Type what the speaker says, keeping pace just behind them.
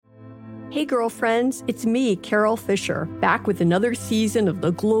Hey girlfriends, it's me, Carol Fisher, back with another season of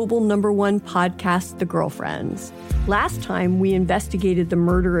the global #1 podcast, The Girlfriends. Last time, we investigated the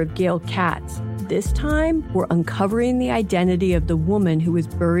murder of Gail Katz. This time, we're uncovering the identity of the woman who was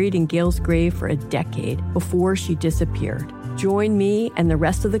buried in Gail's grave for a decade before she disappeared. Join me and the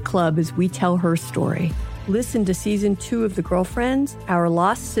rest of the club as we tell her story. Listen to Season 2 of The Girlfriends, Our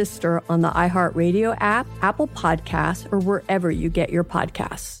Lost Sister on the iHeartRadio app, Apple Podcasts, or wherever you get your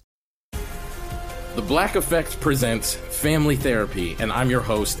podcasts. The Black Effect presents Family Therapy, and I'm your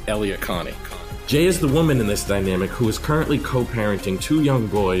host, Elliot Connie. Jay is the woman in this dynamic who is currently co-parenting 2 young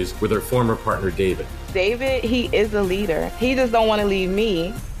boys with her former partner, David. David, he is a leader. He just don't want to leave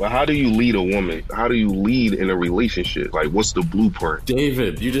me. But how do you lead a woman? How do you lead in a relationship? Like, what's the blueprint?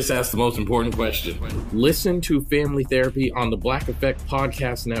 David, you just asked the most important question. Listen to Family Therapy on the Black Effect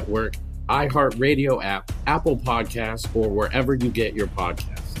Podcast Network, iHeartRadio app, Apple Podcasts, or wherever you get your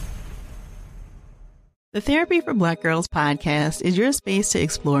podcasts. The Therapy for Black Girls podcast is your space to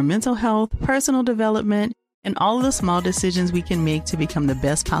explore mental health, personal development, and all of the small decisions we can make to become the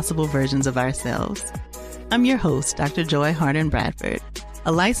best possible versions of ourselves. I'm your host, Dr. Joy Harden Bradford,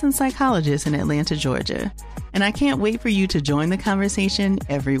 a licensed psychologist in Atlanta, Georgia, and I can't wait for you to join the conversation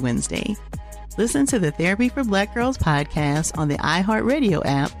every Wednesday. Listen to the Therapy for Black Girls podcast on the iHeartRadio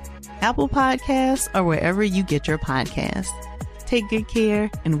app, Apple Podcasts, or wherever you get your podcasts. Take good care,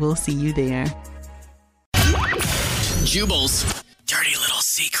 and we'll see you there. Jubal's dirty little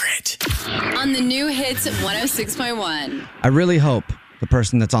secret on the new hits 106.1. I really hope the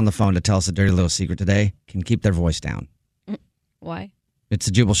person that's on the phone to tell us a dirty little secret today can keep their voice down. Why? It's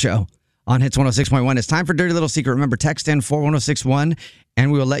the Jubal Show on Hits 106.1. It's time for Dirty Little Secret. Remember, text in 41061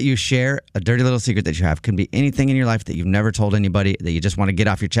 and we will let you share a dirty little secret that you have. It can be anything in your life that you've never told anybody that you just want to get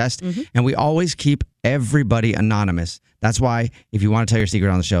off your chest. Mm-hmm. And we always keep everybody anonymous. That's why if you want to tell your secret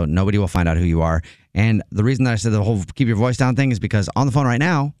on the show, nobody will find out who you are. And the reason that I said the whole keep your voice down thing is because on the phone right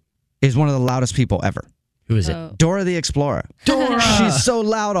now is one of the loudest people ever. Who is it? Dora the Explorer. Dora! She's so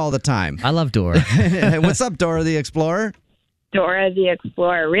loud all the time. I love Dora. What's up, Dora the Explorer? Dora the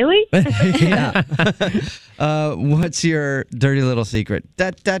Explorer, really? Yeah. What's your dirty little secret?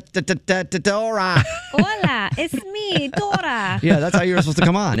 Dora. Hola, it's me, Dora. Yeah, that's how you were supposed to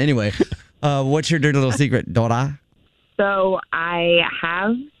come on. Anyway, what's your dirty little secret, Dora? So I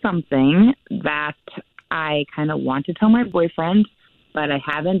have something that I kind of want to tell my boyfriend, but I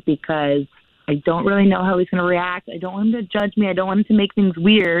haven't because I don't really know how he's going to react. I don't want him to judge me. I don't want him to make things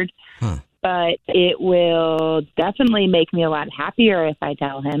weird. Huh. But it will definitely make me a lot happier if I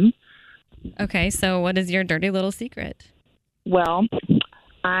tell him. Okay, so what is your dirty little secret? Well,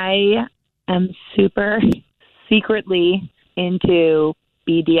 I am super secretly into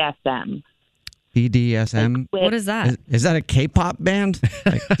BDSM. BDSM? What is that? Is that a K-pop band?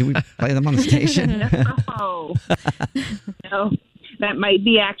 Like, do we play them on the station? No. No. That might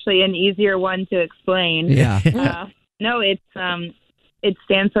be actually an easier one to explain. Yeah. No, it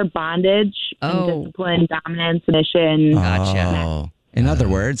stands for bondage, and discipline, dominance, submission. Gotcha. Oh. In other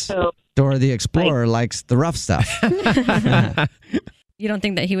words, Dora the Explorer likes the rough stuff. You don't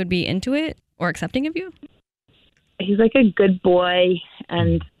think that he would be into it or accepting of you? He's like a good boy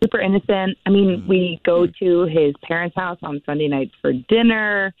and super innocent. I mean, we go to his parents' house on Sunday nights for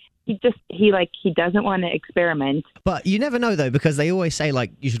dinner. He doesn't want to experiment. But you never know, though, because they always say,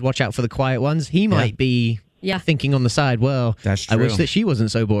 like, you should watch out for the quiet ones. He might be thinking on the side, well, that's true. I wish that she wasn't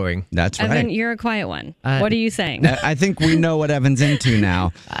so boring. That's right. Evan, you're a quiet one. What are you saying? I think we know what Evan's into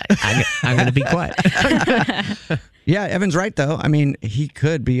now. I'm going to be quiet. Yeah, Evan's right, though. I mean, he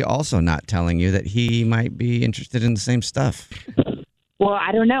could be also not telling you that he might be interested in the same stuff. Well,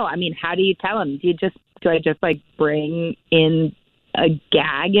 I don't know. I mean, how do you tell him? Do I just bring in a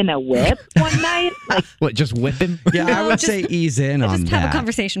gag and a whip one night? Like, what, just whip him? Yeah, I would say ease in on that. Just have a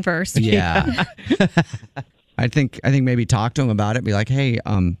conversation first. Yeah. I think maybe talk to him about it. Be like, hey,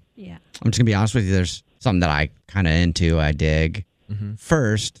 I'm just going to be honest with you. There's something that I kind of into. I dig. Mm-hmm.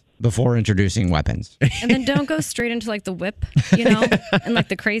 First, before introducing weapons. And then don't go straight into like the whip, and like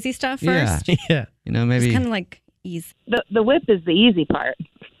the crazy stuff first. Yeah. Maybe. Just kind of like ease. The whip is the easy part.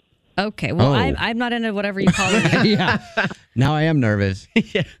 Okay, well, I'm not into whatever you call it. Yeah. Now I am nervous.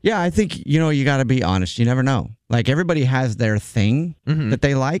 Yeah, I think, you got to be honest. You never know. Like, everybody has their thing that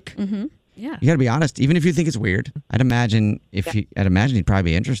they like. Mm-hmm. Yeah. You got to be honest, even if you think it's weird. I'd imagine he'd probably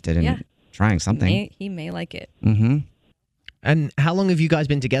be interested in trying something. He may like it. Mm-hmm. And how long have you guys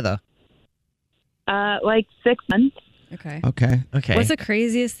been together? Like 6 months. Okay. What's the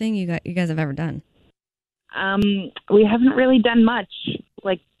craziest thing you guys have ever done? We haven't really done much.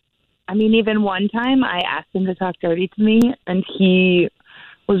 Even one time I asked him to talk dirty to me, and he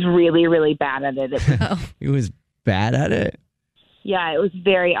was really, really bad at it. He was bad at it? Yeah, it was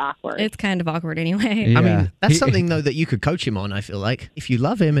very awkward. It's kind of awkward anyway. Yeah. I mean, that's something, though, that you could coach him on, I feel like. If you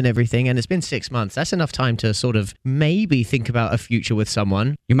love him and everything, and it's been 6 months, that's enough time to sort of maybe think about a future with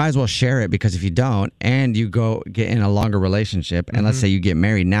someone. You might as well share it, because if you don't and you go get in a longer relationship and let's say you get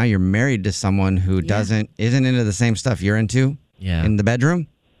married, now you're married to someone who isn't into the same stuff you're into in the bedroom.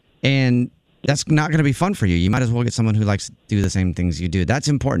 And that's not going to be fun for you. You might as well get someone who likes to do the same things you do. That's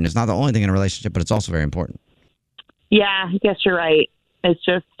important. It's not the only thing in a relationship, but it's also very important. Yeah, I guess you're right. It's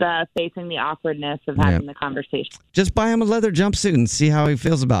just facing the awkwardness of having the conversation. Just buy him a leather jumpsuit and see how he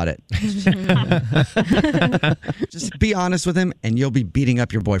feels about it. Just be honest with him, and you'll be beating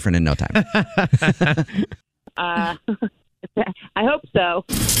up your boyfriend in no time. I hope so.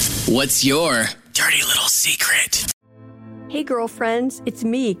 What's your dirty little secret? Hey, girlfriends, it's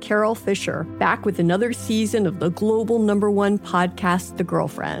me, Carol Fisher, back with another season of the global #1 podcast, The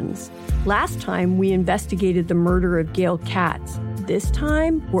Girlfriends. Last time, we investigated the murder of Gail Katz. This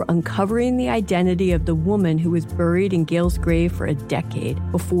time, we're uncovering the identity of the woman who was buried in Gail's grave for a decade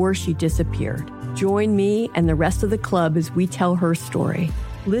before she disappeared. Join me and the rest of the club as we tell her story.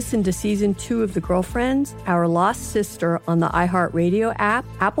 Listen to Season 2 of The Girlfriends, Our Lost Sister, on the iHeartRadio app,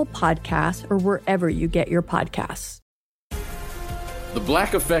 Apple Podcasts, or wherever you get your podcasts. The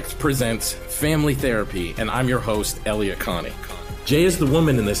Black Effect presents Family Therapy, and I'm your host, Elliot Connie. Jay is the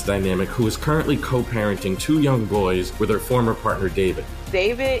woman in this dynamic who is currently co-parenting 2 young boys with her former partner, David.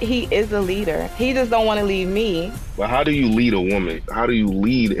 David, he is a leader. He just don't want to leave me. But how do you lead a woman? How do you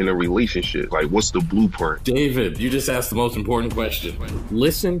lead in a relationship? Like, what's the blueprint? David, you just asked the most important question.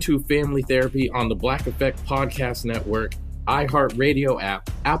 Listen to Family Therapy on the Black Effect Podcast Network, iHeartRadio app,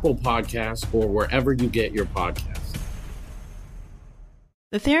 Apple Podcasts, or wherever you get your podcasts.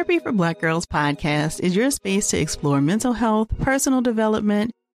 The Therapy for Black Girls podcast is your space to explore mental health, personal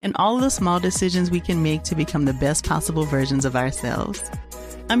development, and all of the small decisions we can make to become the best possible versions of ourselves.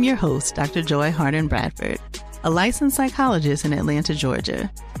 I'm your host, Dr. Joy Harden Bradford, a licensed psychologist in Atlanta, Georgia,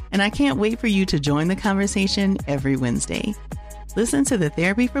 and I can't wait for you to join the conversation every Wednesday. Listen to the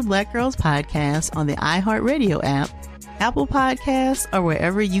Therapy for Black Girls podcast on the iHeartRadio app, Apple Podcasts, or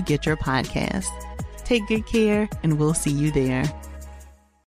wherever you get your podcasts. Take good care, and we'll see you there.